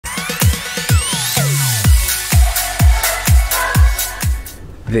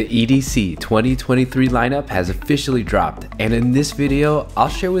The EDC 2023 lineup has officially dropped, and in this video, I'll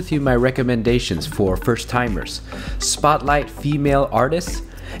share with you my recommendations for first-timers, spotlight female artists,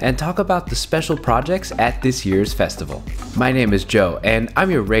 and talk about the special projects at this year's festival. My name is Joe, and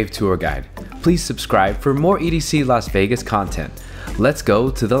I'm your Rave tour guide. Please subscribe for more EDC Las Vegas content. Let's go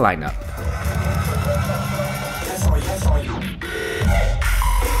to the lineup.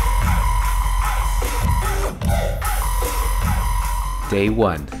 Day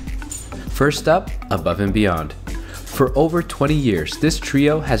 1. First up, Above and Beyond. For over 20 years, this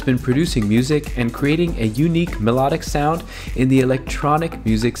trio has been producing music and creating a unique melodic sound in the electronic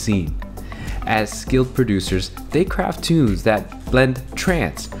music scene. As skilled producers, they craft tunes that blend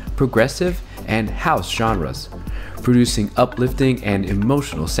trance, progressive, and house genres, producing uplifting and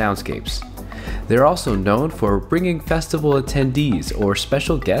emotional soundscapes. They're also known for bringing festival attendees or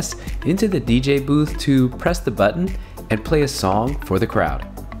special guests into the DJ booth to press the button and play a song for the crowd.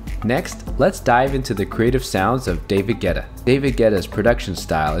 Next, let's dive into the creative sounds of David Guetta. David Guetta's production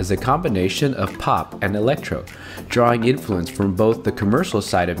style is a combination of pop and electro, drawing influence from both the commercial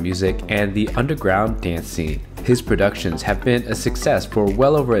side of music and the underground dance scene. His productions have been a success for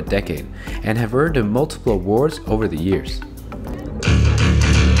well over a decade and have earned him multiple awards over the years.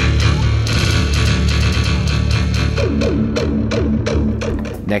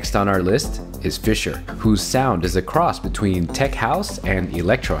 Next on our list is Fisher, whose sound is a cross between tech house and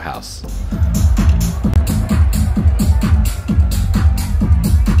electro house.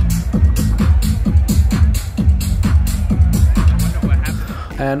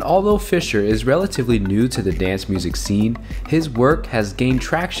 And although Fisher is relatively new to the dance music scene, his work has gained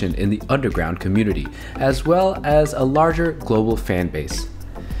traction in the underground community, as well as a larger global fan base.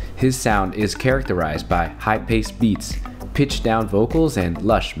 His sound is characterized by high-paced beats, pitched-down vocals, and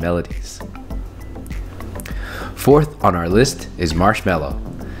lush melodies. Fourth on our list is Marshmello.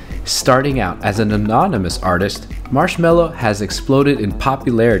 Starting out as an anonymous artist, Marshmello has exploded in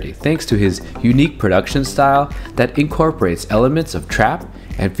popularity thanks to his unique production style that incorporates elements of trap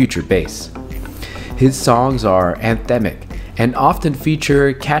and future bass. His songs are anthemic and often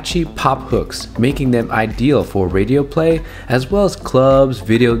feature catchy pop hooks, making them ideal for radio play as well as clubs,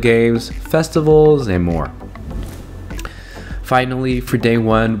 video games, festivals, and more. Finally, for day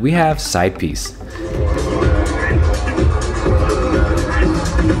 1, we have Side Piece.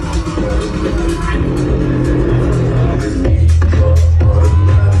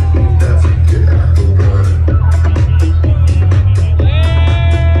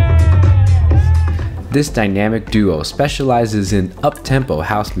 This dynamic duo specializes in up-tempo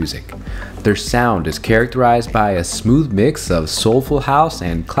house music. Their sound is characterized by a smooth mix of soulful house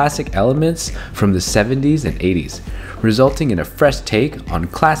and classic elements from the 70s and 80s, resulting in a fresh take on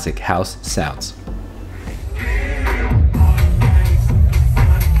classic house sounds.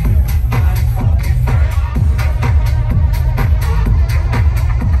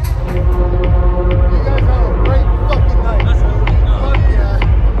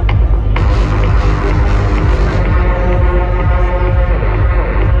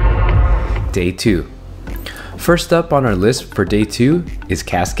 Day 2. First up on our list for day 2 is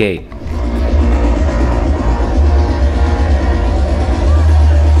Kaskade.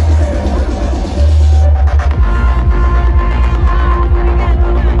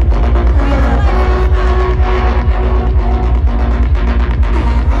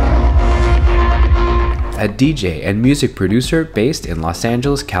 A DJ and music producer based in Los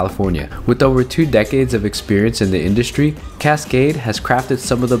Angeles, California. With over 2 decades of experience in the industry, Kaskade has crafted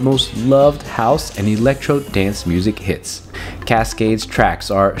some of the most loved house and electro dance music hits. Kaskade's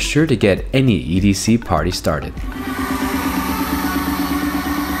tracks are sure to get any EDC party started.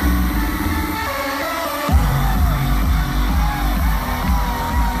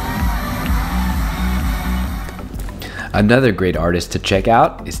 Another great artist to check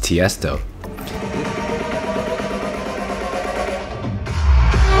out is Tiesto.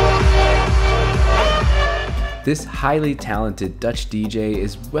 This highly talented Dutch DJ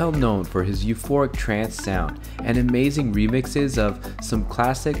is well known for his euphoric trance sound and amazing remixes of some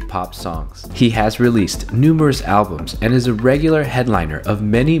classic pop songs. He has released numerous albums and is a regular headliner of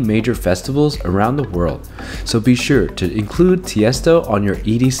many major festivals around the world, so be sure to include Tiesto on your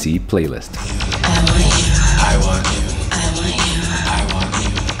EDC playlist. I want you.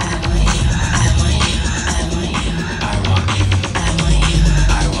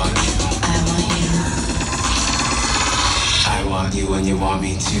 When you want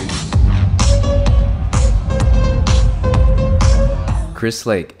me to. Chris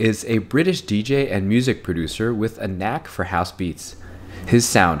Lake is a British DJ and music producer with a knack for house beats. His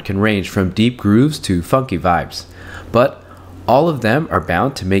sound can range from deep grooves to funky vibes, but All of them are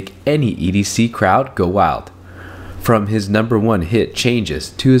bound to make any EDC crowd go wild. From his #1 hit Changes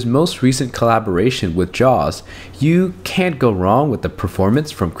to his most recent collaboration with Jaws, you can't go wrong with the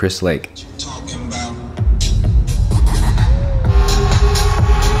performance from Chris Lake.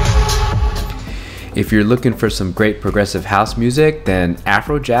 If you're looking for some great progressive house music, then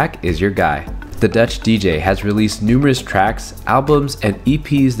Afrojack is your guy. The Dutch DJ has released numerous tracks, albums, and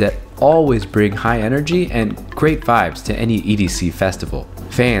EPs that always bring high energy and great vibes to any EDC festival.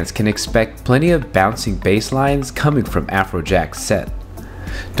 Fans can expect plenty of bouncing bass lines coming from Afrojack's set.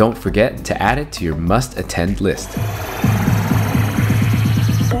 Don't forget to add it to your must-attend list.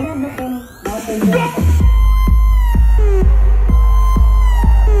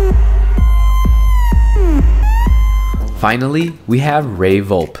 Finally, we have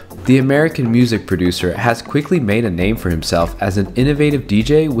Rave. The American music producer has quickly made a name for himself as an innovative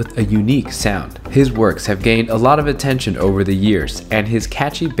DJ with a unique sound. His works have gained a lot of attention over the years, and his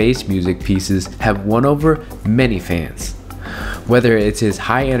catchy bass music pieces have won over many fans. Whether it's his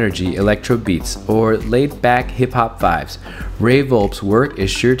high-energy electro beats or laid-back hip-hop vibes, Rave's work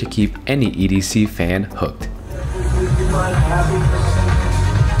is sure to keep any EDC fan hooked.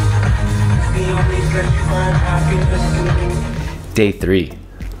 Day 3.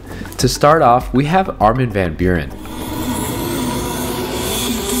 To start off, we have Armin Van Buuren.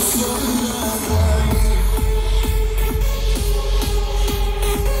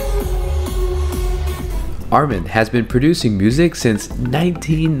 Armin has been producing music since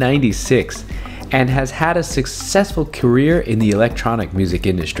 1996 and has had a successful career in the electronic music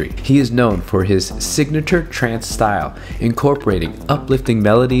industry. He is known for his signature trance style, incorporating uplifting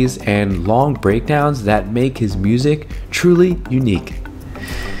melodies and long breakdowns that make his music truly unique.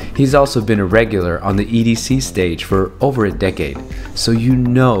 He's also been a regular on the EDC stage for over a decade, so you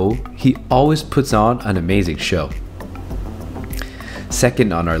know he always puts on an amazing show.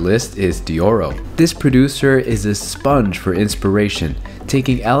 Second on our list is Dioro. This producer is a sponge for inspiration,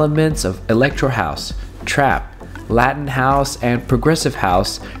 taking elements of electro house, trap, Latin house, and progressive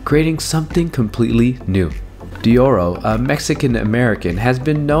house, creating something completely new. Dioro, a Mexican-American, has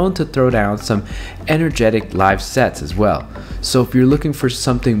been known to throw down some energetic live sets as well, so if you're looking for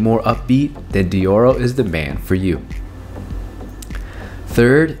something more upbeat, then Dioro is the man for you.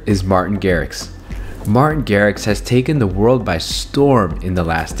 Third is Martin Garrix. Martin Garrix has taken the world by storm in the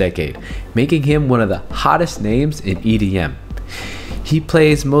last decade, making him one of the hottest names in EDM. He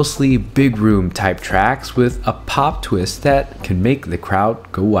plays mostly big room type tracks with a pop twist that can make the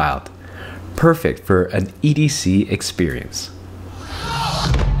crowd go wild. Perfect for an EDC experience.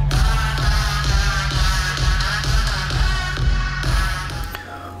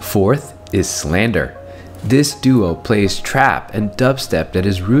 Fourth is Slander. This duo plays trap and dubstep that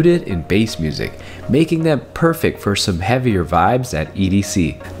is rooted in bass music, making them perfect for some heavier vibes at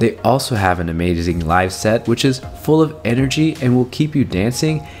EDC. They also have an amazing live set which is full of energy and will keep you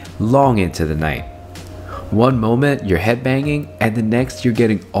dancing long into the night. One moment you're headbanging and the next you're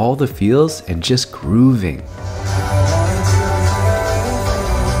getting all the feels and just grooving.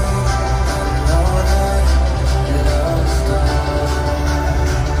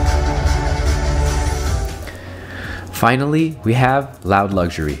 Finally, we have Loud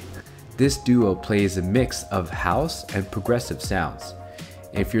Luxury. This duo plays a mix of house and progressive sounds.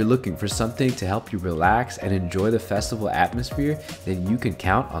 If you're looking for something to help you relax and enjoy the festival atmosphere, then you can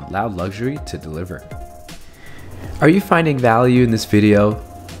count on Loud Luxury to deliver. Are you finding value in this video?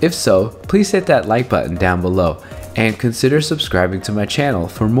 If so, please hit that like button down below and consider subscribing to my channel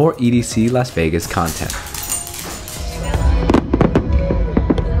for more EDC Las Vegas content.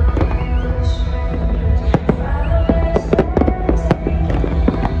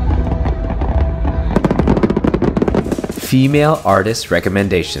 Female artist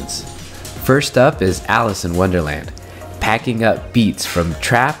recommendations. First up is Alice in Wonderland. Packing up beats from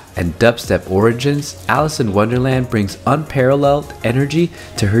trap and dubstep origins, Alice in Wonderland brings unparalleled energy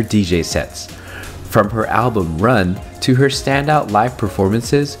to her DJ sets. From her album Run to her standout live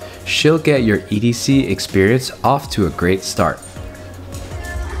performances, she'll get your EDC experience off to a great start.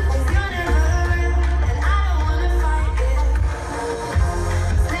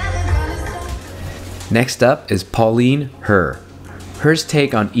 Next up is Pauline Her. Her's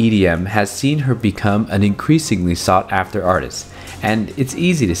take on EDM has seen her become an increasingly sought-after artist, and it's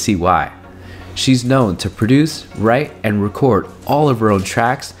easy to see why. She's known to produce, write, and record all of her own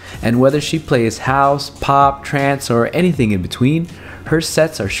tracks, and whether she plays house, pop, trance, or anything in between, her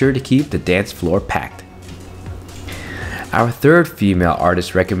sets are sure to keep the dance floor packed. Our third female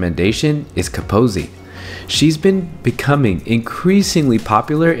artist recommendation is Kaposi. She's been becoming increasingly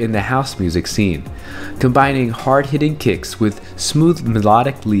popular in the house music scene, combining hard-hitting kicks with smooth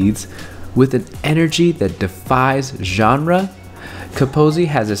melodic leads with an energy that defies genre. Kaposi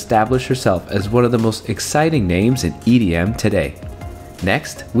has established herself as one of the most exciting names in EDM today.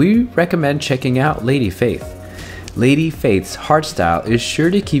 Next, we recommend checking out Lady Faith. Lady Faith's hardstyle is sure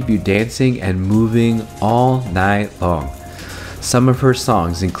to keep you dancing and moving all night long. Some of her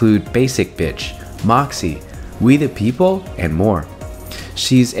songs include Basic Bitch, Moxie, We the People, and more.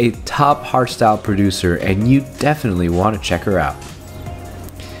 She's a top hardstyle producer and you definitely want to check her out.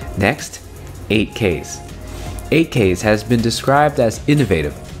 Next, 8Ks. 8Ks has been described as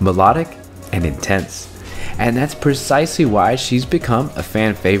innovative, melodic, and intense. And that's precisely why she's become a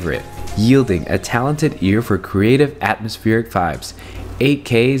fan favorite, yielding a talented ear for creative atmospheric vibes.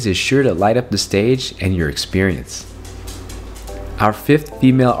 8Ks is sure to light up the stage and your experience. Our fifth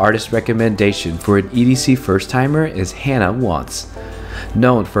female artist recommendation for an EDC first-timer is Hannah Wants.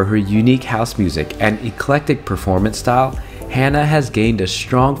 Known for her unique house music and eclectic performance style, Hannah has gained a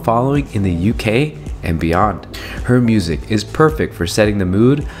strong following in the UK and beyond. Her music is perfect for setting the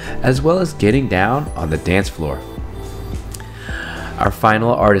mood as well as getting down on the dance floor. Our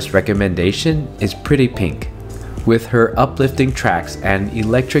final artist recommendation is Pretty Pink. With her uplifting tracks and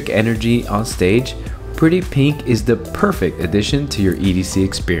electric energy on stage, Pretty Pink is the perfect addition to your EDC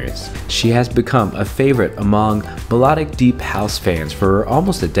experience. She has become a favorite among melodic deep house fans for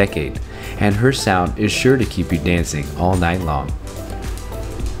almost a decade, and her sound is sure to keep you dancing all night long.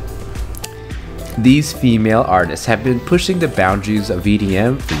 These female artists have been pushing the boundaries of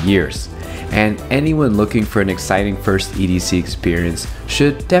EDM for years, and anyone looking for an exciting first EDC experience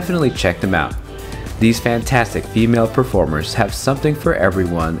should definitely check them out. These fantastic female performers have something for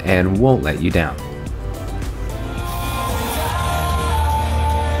everyone and won't let you down.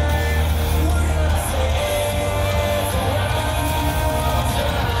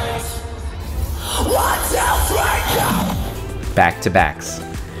 Back-to-backs.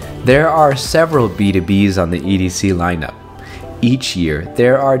 There are several B2Bs on the EDC lineup. Each year,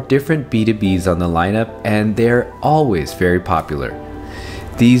 there are different B2Bs on the lineup and they're always very popular.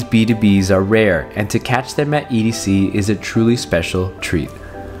 These B2Bs are rare and to catch them at EDC is a truly special treat.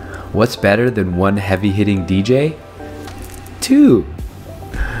 What's better than one heavy-hitting DJ? Two!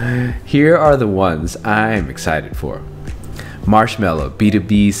 Here are the ones I'm excited for. Marshmello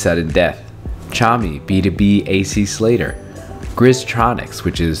B2B Sudden Death, Tchami B2B AC Slater, Griztronics,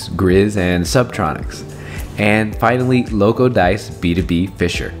 which is GRiZ and Subtronics, and finally Loco Dice B2B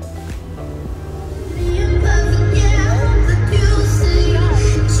Fisher.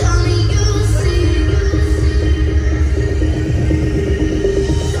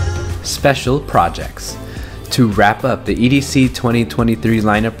 Special projects. To wrap up the EDC 2023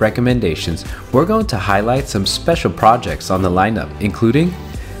 lineup recommendations, we're going to highlight some special projects on the lineup, including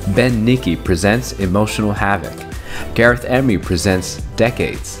Nicky presents Emotional Havoc, Gareth Emery presents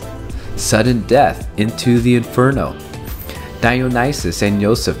Decades, Sudden Death Into the Inferno, DIONYSUS and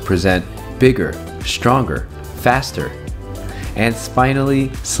YOSUF present Bigger, Stronger, Faster, and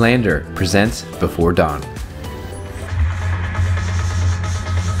finally Slander presents Before Dawn.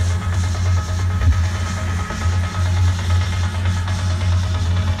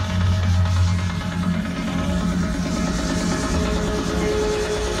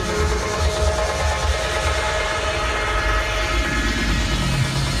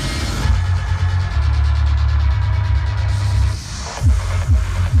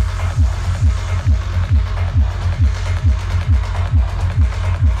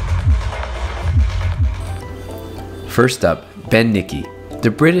 First up, Nicky. The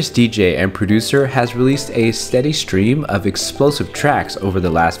British DJ and producer has released a steady stream of explosive tracks over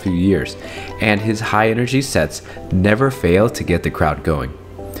the last few years, and his high-energy sets never fail to get the crowd going.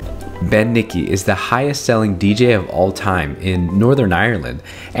 Nicky is the highest-selling DJ of all time in Northern Ireland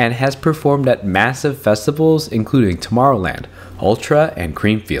and has performed at massive festivals including Tomorrowland, Ultra, and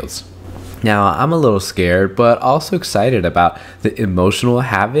Creamfields. Now, I'm a little scared, but also excited about the emotional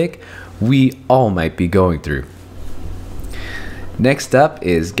havoc we all might be going through. Next up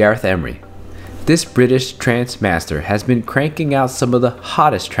is Gareth Emery. This British trance master has been cranking out some of the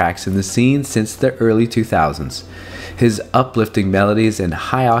hottest tracks in the scene since the early 2000s. His uplifting melodies and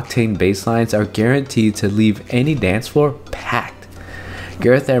high-octane bass lines are guaranteed to leave any dance floor packed.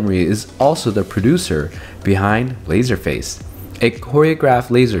 Gareth Emery is also the producer behind Laserface, a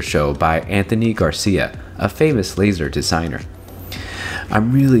choreographed laser show by Anthony Garcia, a famous laser designer.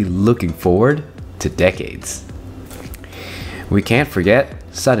 I'm really looking forward to Decades. We can't forget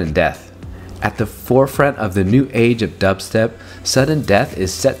Sudden Death. At the forefront of the new age of dubstep, Sudden Death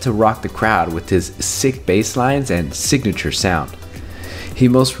is set to rock the crowd with his sick bass lines and signature sound. He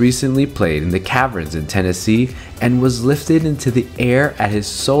most recently played in the Caverns in Tennessee and was lifted into the air at his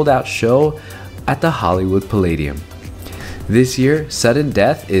sold-out show at the Hollywood Palladium. This year, Sudden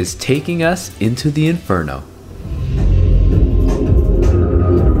Death is taking us into the Inferno.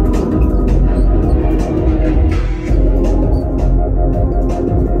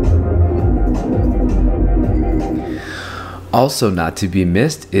 Also not to be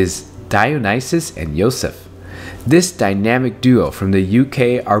missed is DIONYSUS and YOSUF. This dynamic duo from the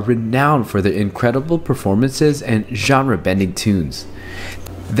UK are renowned for their incredible performances and genre-bending tunes.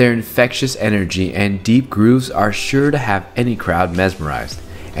 Their infectious energy and deep grooves are sure to have any crowd mesmerized,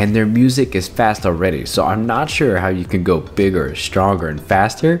 and their music is fast already, so I'm not sure how you can go bigger, stronger, and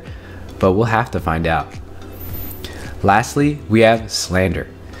faster, but we'll have to find out. Lastly, we have Slander.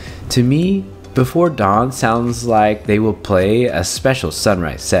 To me, Before Dawn sounds like they will play a special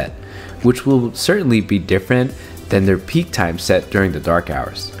sunrise set, which will certainly be different than their peak time set during the dark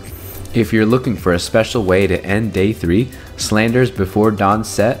hours. If you're looking for a special way to end day 3, Slander's Before Dawn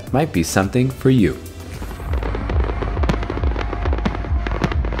set might be something for you.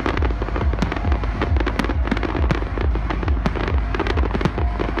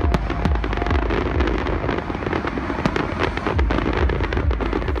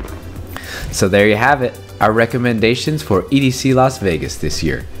 So there you have it, our recommendations for EDC Las Vegas this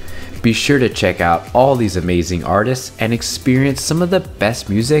year. Be sure to check out all these amazing artists and experience some of the best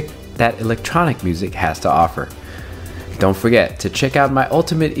music that electronic music has to offer. Don't forget to check out my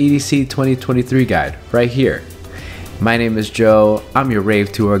Ultimate EDC 2023 guide right here. My name is Joe, I'm your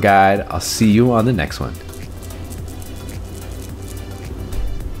Rave Tour Guide. I'll see you on the next one.